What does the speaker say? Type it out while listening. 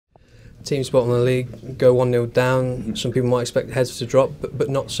team spot in the league, go 1-0 down. Some people might expect heads to drop, but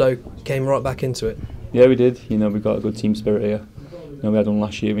not so. Came right back into it. Yeah, we did. You know, we've got a good team spirit here. You know, we had one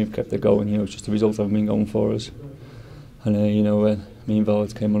last year. We've kept it going. You know, it's just the results haven't been going for us. And you know, me and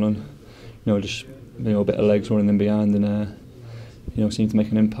Vald came on, you know, just a bit of legs running in behind, and you know, seemed to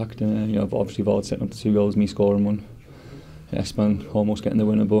make an impact. And you know, obviously Vald setting up the 2 goals, me scoring one. Espan almost getting the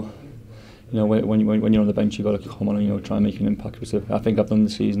winner, but you know, when you're on the bench, you've got to come on and, you know, try and make an impact. Which I think I've done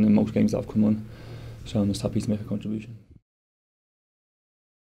this season in most games that I've come on. So I'm just happy to make a contribution.